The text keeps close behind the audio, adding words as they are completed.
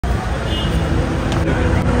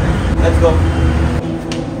Let's go.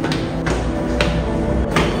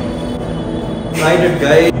 Excited,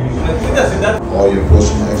 guys. All your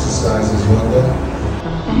pushing exercises one day.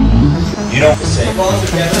 You don't say.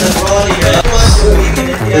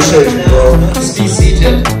 Appreciate you, bro. Stay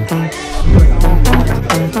seated.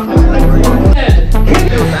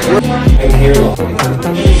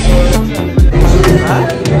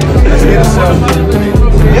 Let's get a selfie.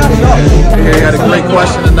 Yeah, sure. Okay, he had a great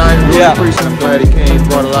question tonight. Really appreciate him. Glad he came.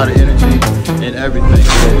 Brought a lot of energy and everything.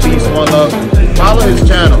 Peace, one love. Follow his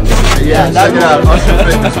channel. Yeah, check it out. Ashar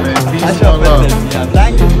Fitness, man. Peace, one love. Yeah,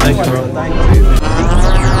 thank you. Thank you, bro. Thank you.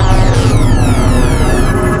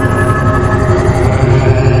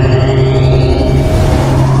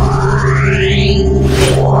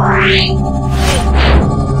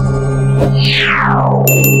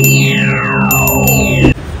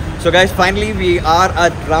 So guys, finally we are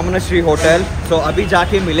at Ramanashri Hotel. So abhi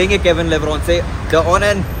jaake milenge Kevin Levrone se, the one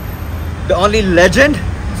and the only legend.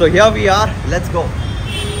 So here we are. Let's go.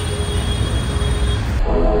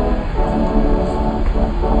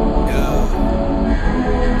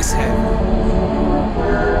 It's happening.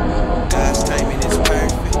 God's timing is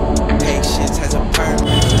perfect. Patience has a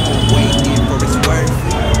purpose. Waiting for its worth.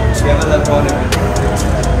 Kevin Levrone.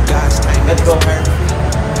 God's timing Let's is go. perfect.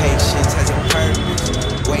 Patience has a purpose.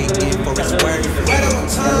 Waiting for its worth. Right on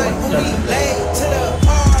time, we late to the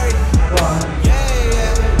party.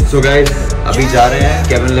 So guys, अभी जा रहे हैं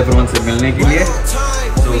Kevin LeBron से मिलने के लिए.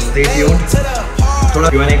 So stay tuned. थोड़ा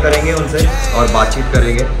Q&A करेंगे उनसे और बातचीत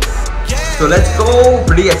करेंगे. So let's go.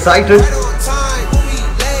 Pretty excited.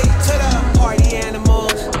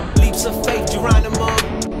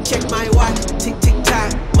 Check my watch, tick tick tock.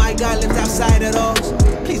 My God lives outside of those.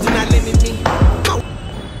 Please do not limit me.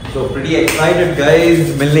 So pretty excited guys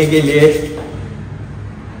मिलने के लिए.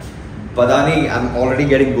 पता नहीं, I'm already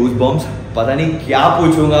getting goosebumps. पता नहीं क्या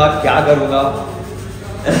पूछूंगा, क्या करूंगा.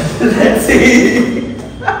 Let's see.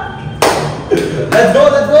 Let's go,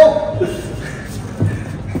 let's go.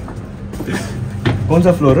 कौन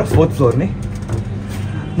सा फ्लोर है? 4th फ्लोर नहीं?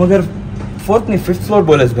 मगर 4th नहीं, 5th फ्लोर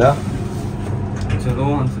बोले इस भैया. चलो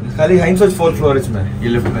खाली हाइन सोच 4th फ्लोर इसमें ये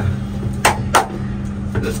लिफ्ट में.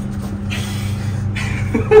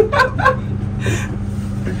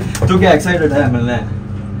 तू क्या एक्साइटेड है मिलने?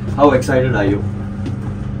 How excited are you?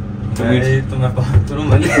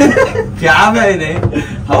 क्या मैं नहीं?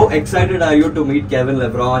 How excited are you to meet Kevin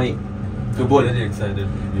Levrone? तू बोल. Really excited.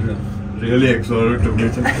 Really excited to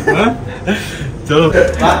meet him. चलो.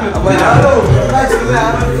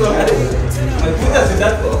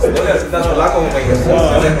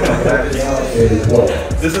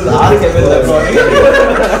 This is our Kevin Levrone.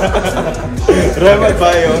 Rahmat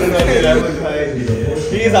bhai, honorary Rahmat bhai.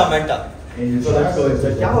 He is our mentor. So that's what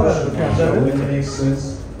it makes sense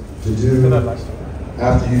to do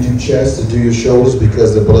after you do chest to do your shoulders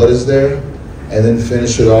because the blood is there, and then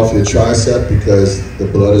finish it off your tricep because the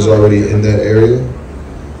blood is already in that area.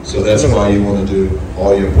 So that's why you want to do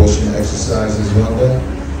all your pushing exercises one day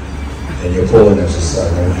and your pulling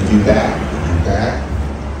exercise. And when you do back,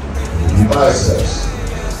 you do biceps,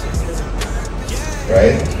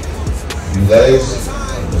 right? You legs,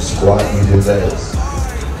 you squat, you do legs.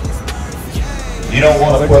 You don't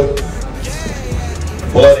want to put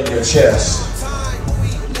blood in your chest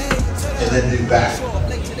and then do back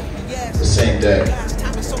the same day.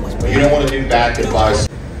 You don't want to do back and biceps.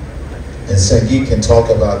 And Sangeet can talk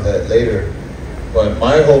about that later. But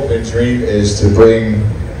my hope and dream is to bring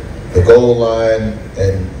the goal line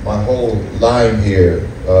and my whole line here,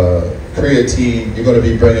 creatine. You're going to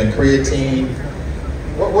be bringing creatine.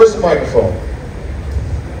 Where's the microphone?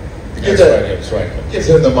 Give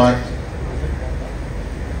him the mic.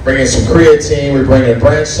 Bringing some creatine, we're bringing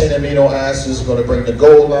branched chain amino acids, we're going to bring the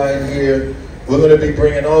goal line here. We're going to be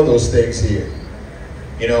bringing all those things here.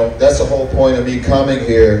 You know, that's the whole point of me coming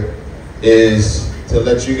here, is to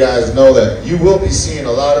let you guys know that you will be seeing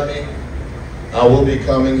a lot of me. I will be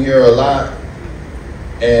coming here a lot.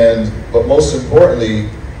 But most importantly,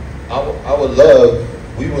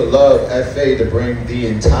 we would love FA to bring the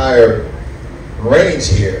entire range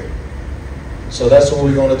here. So that's what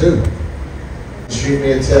we're going to do. Shoot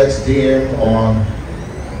me a text, DM on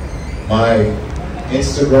my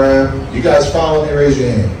Instagram. You guys follow me, raise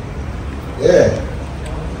your hand. Yeah.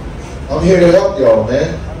 I'm here to help y'all,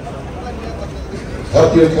 man.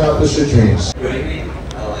 Help you accomplish your dreams. Good evening,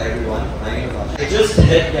 everyone. My name is Ashar. I just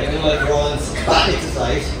did Kevin Lebron's back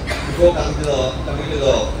exercise before coming to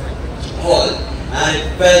the hall, and it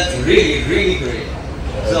felt really, really great.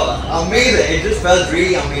 So amazing! It just felt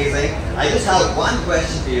really amazing. I just have one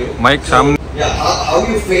question to you. Mike, Yeah, how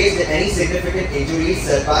you faced any significant injuries,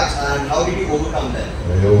 setbacks, and how did you overcome them?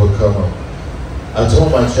 I overcome them. I tore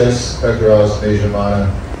my chest, pectoralis major minor,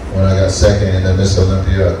 when I got second in the Miss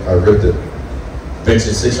Olympia. I ripped it.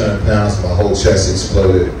 Benching 600 pounds, my whole chest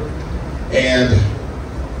exploded. And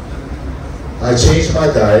I changed my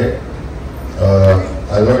diet.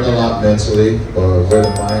 I learned a lot mentally. Where the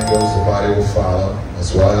mind goes, the body will follow.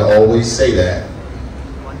 That's why I always say that.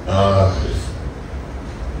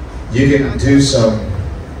 You can do some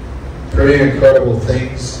pretty incredible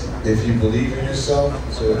things if you believe in yourself.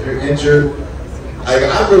 So if you're injured,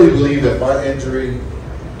 I really believe that my injury,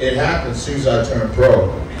 it happened as soon as I turned pro.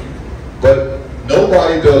 But no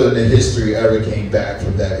bodybuilder in the history ever came back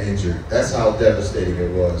from that injury. That's how devastating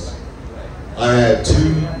it was. I had 2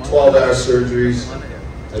 12-hour surgeries.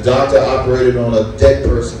 The doctor operated on a dead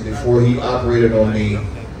person before he operated on me.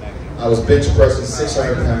 I was bench pressing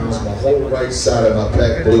 600 pounds. My whole right side of my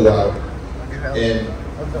back blew out. And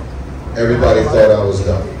everybody thought I was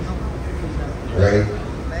done. Right?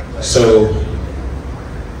 So,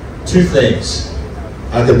 2 things.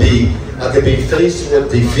 I could be faced with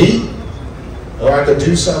defeat, or I could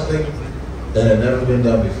do something that had never been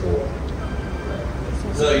done before.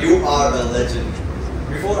 So you are a legend.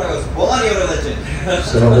 Before I was born, you're a legend.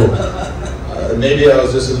 So maybe I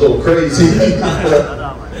was just a little crazy, but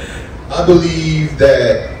I believe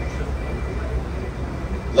that,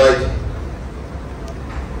 like,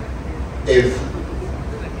 if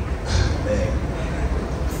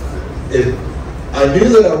I knew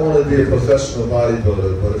that I wanted to be a professional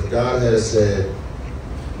bodybuilder, but if God had said,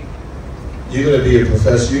 you're going to be a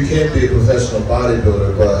professional, you can't be a professional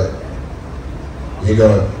bodybuilder, but you're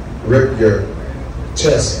going to rip your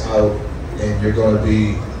chest out and you're going to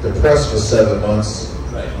be depressed for 7 months,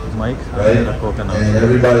 Mike, right? And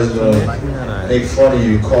everybody's going to make fun of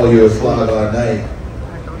you, call you a fly by night,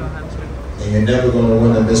 and you're never going to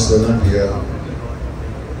win a Miss Olympia.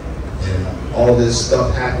 And all this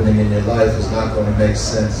stuff happening in your life is not going to make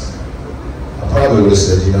sense. I probably would have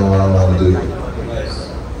said, you know what, I don't want to do it.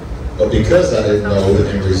 But because I didn't know the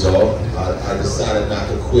end result, I decided not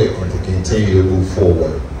to quit and to continue to move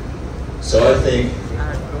forward. So I think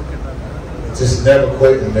just never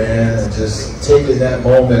quitting, man, and just taking that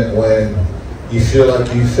moment when you feel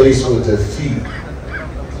like you're faced with defeat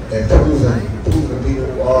and proving people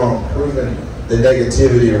wrong, proving the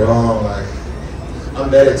negativity wrong. Like, I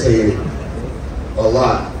meditated a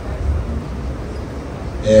lot,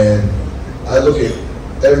 and I look at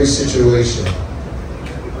every situation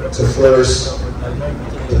to flourish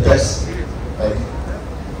the best. Like,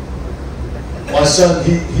 my son,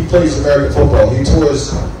 he plays American football.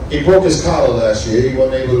 He broke his collar last year. He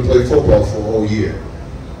wasn't able to play football for a whole year.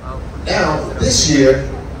 Now, this year,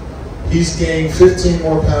 he's gained 15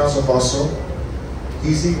 more pounds of muscle.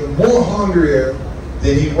 He's even more hungrier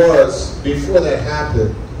than he was before that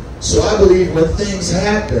happened. So I believe when things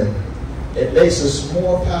happen, it makes us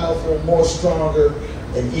more powerful, more stronger,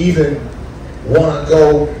 and even want to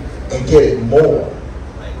go and get it more.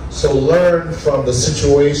 So learn from the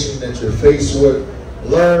situation that you're faced with.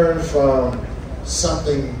 Learn from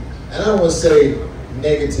something, and I don't want to say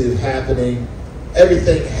negative happening.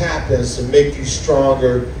 Everything happens to make you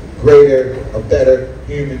stronger, greater, a better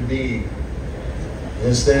human being. You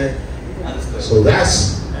understand? So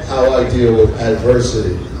that's how I deal with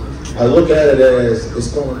adversity. I look at it as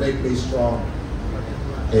it's going to make me stronger.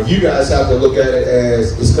 And you guys have to look at it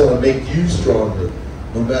as it's going to make you stronger.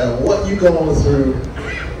 No matter what you're going through,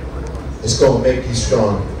 it's going to make you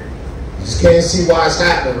stronger. You just can't see why it's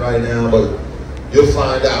happening right now, but you'll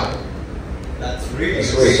find out. That's really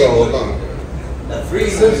That's what it's all about. That's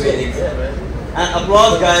really motivating. And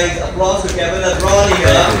applause, guys. Applause to Kevin and Ronnie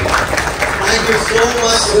here. Thank you so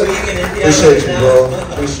much for being in India. Appreciate you, bro.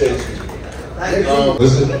 Appreciate you. Thank you.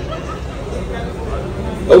 Listen.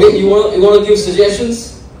 Okay, you want to give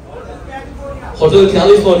suggestions? Hotel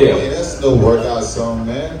California. Hey, that's no workout song,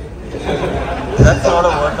 man. That's not a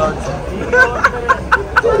workout song.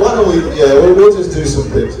 Why don't we, we'll just do some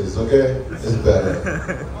pictures, okay? It's better.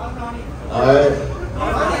 Alright?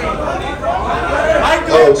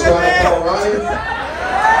 Oh, try to call Ryan? Yeah.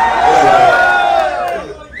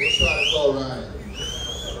 We'll try to call Ryan.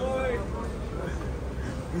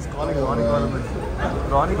 He's calling Ronnie Coleman.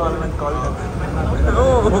 Ronnie Coleman called him.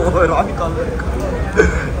 Oh, Ronnie Coleman.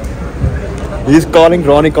 He's calling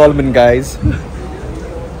Ronnie Coleman, guys.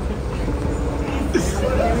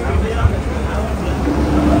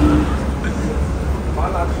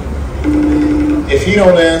 If you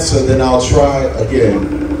don't answer, then I'll try again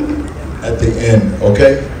at the end,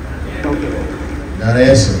 okay? Not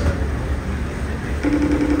answering.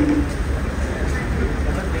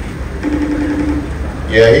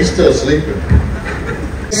 Yeah, he's still sleeping.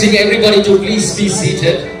 Asking everybody to please be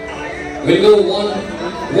seated. We'll go one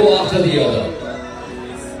row after the other.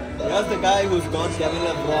 That's the guy who's got Kevin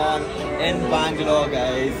LeVron in Bangalore,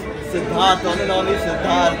 guys. Siddharth, one and only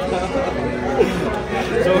Siddharth.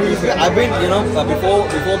 So I've been,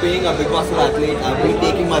 before being a big muscle athlete, I've been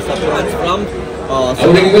taking my supplements from. I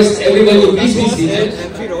would request everybody to please be seated.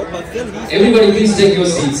 Everybody, please take your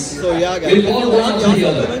seats. So yeah, guys, we'll call one after the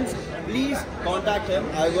other. Please contact him.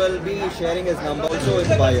 I will be sharing his number also in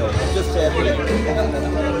bio. Just share it.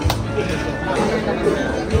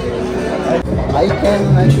 I can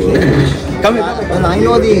come in. Well, I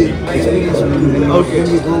know the okay.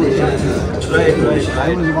 Right.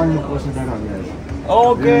 I was the one who posted that on there.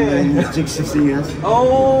 Okay. 660 years.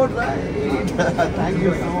 Oh, right. Thank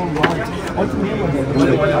you so much. What's the name of it?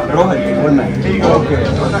 Rohan. Okay.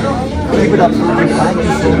 Keep it up. Thank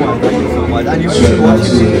you so much. Thank you so much. And you should watch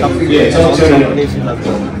it completely.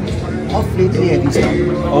 Off lately at least.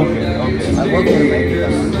 Okay. I work in America.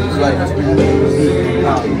 So I just been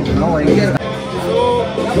no idea.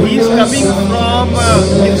 He is coming from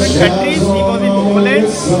different countries. He was in Poland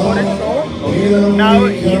for a show. Now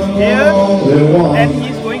he is here and he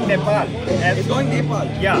is going Nepal. He's going Nepal?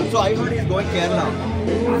 Yeah. So I heard he's going Kerala.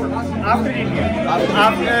 After India.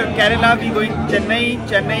 After Kerala we going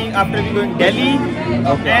Chennai. After we going Delhi.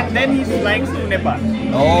 Okay. And then he's flying to Nepal.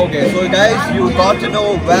 Okay. So guys, you got to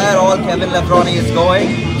know where all Kevin LeVron is going.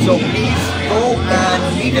 So please go and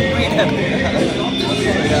meet and greet him.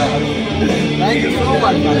 Thank you so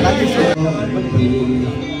much, man. Thank you so much.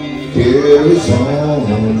 Carries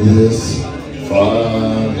on this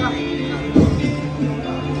fire.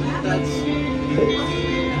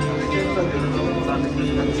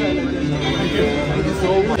 Thank you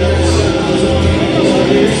so much.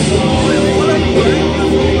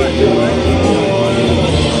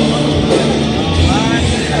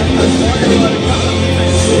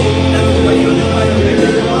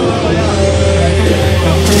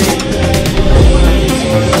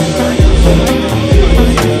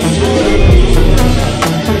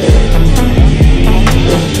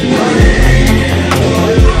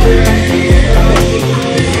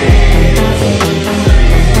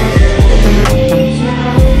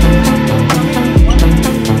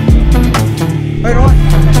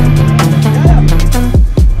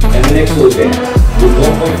 With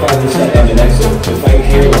 1.5% Embinexal to fight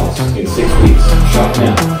hair loss in 6 weeks. Shop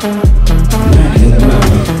now.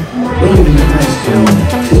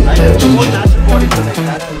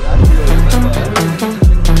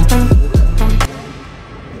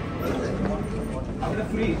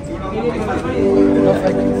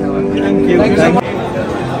 Thank you.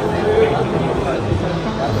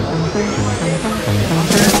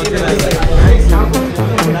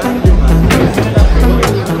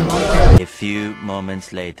 A few moments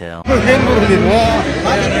later. Where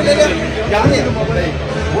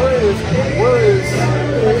is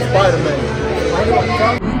Spider-Man?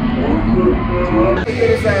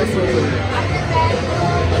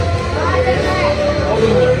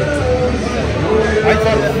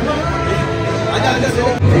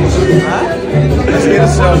 Let's get a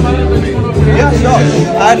selfie. Yeah, sure.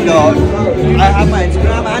 And I have my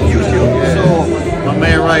Instagram and YouTube. So My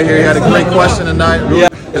man right here, he had a great question tonight. Yeah.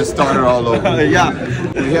 It started all over. yeah.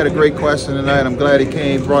 He had a great question tonight. I'm glad he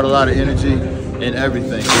came, brought a lot of energy and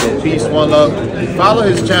everything. So peace, one love. Follow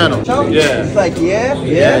his channel. Yeah. It's like Yeah.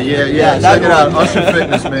 that Check it out. Usher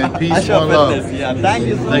Fitness, man. Peace, Ashar one love. Fitness, yeah. Thank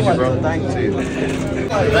you so Thank you, much. bro. Thank you. See you.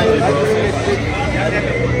 Thank you, bro.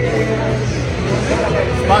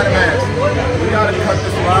 Spider-Man, we gotta cut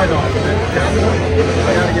this ride off, man.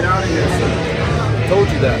 I gotta get out of here soon. Told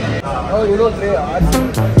you that. Oh, you know, today,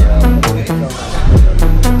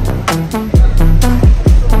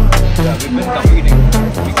 yeah, we've been competing.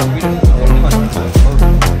 We competed for 4 months.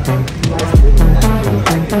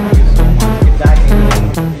 Thank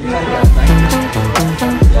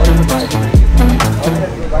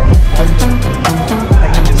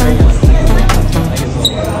you so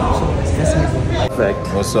much. Exactly.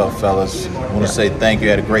 What's up, fellas? I want to say thank you.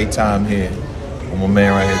 Had a great time here. I'm my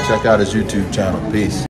man right here. Check out his YouTube channel. Peace.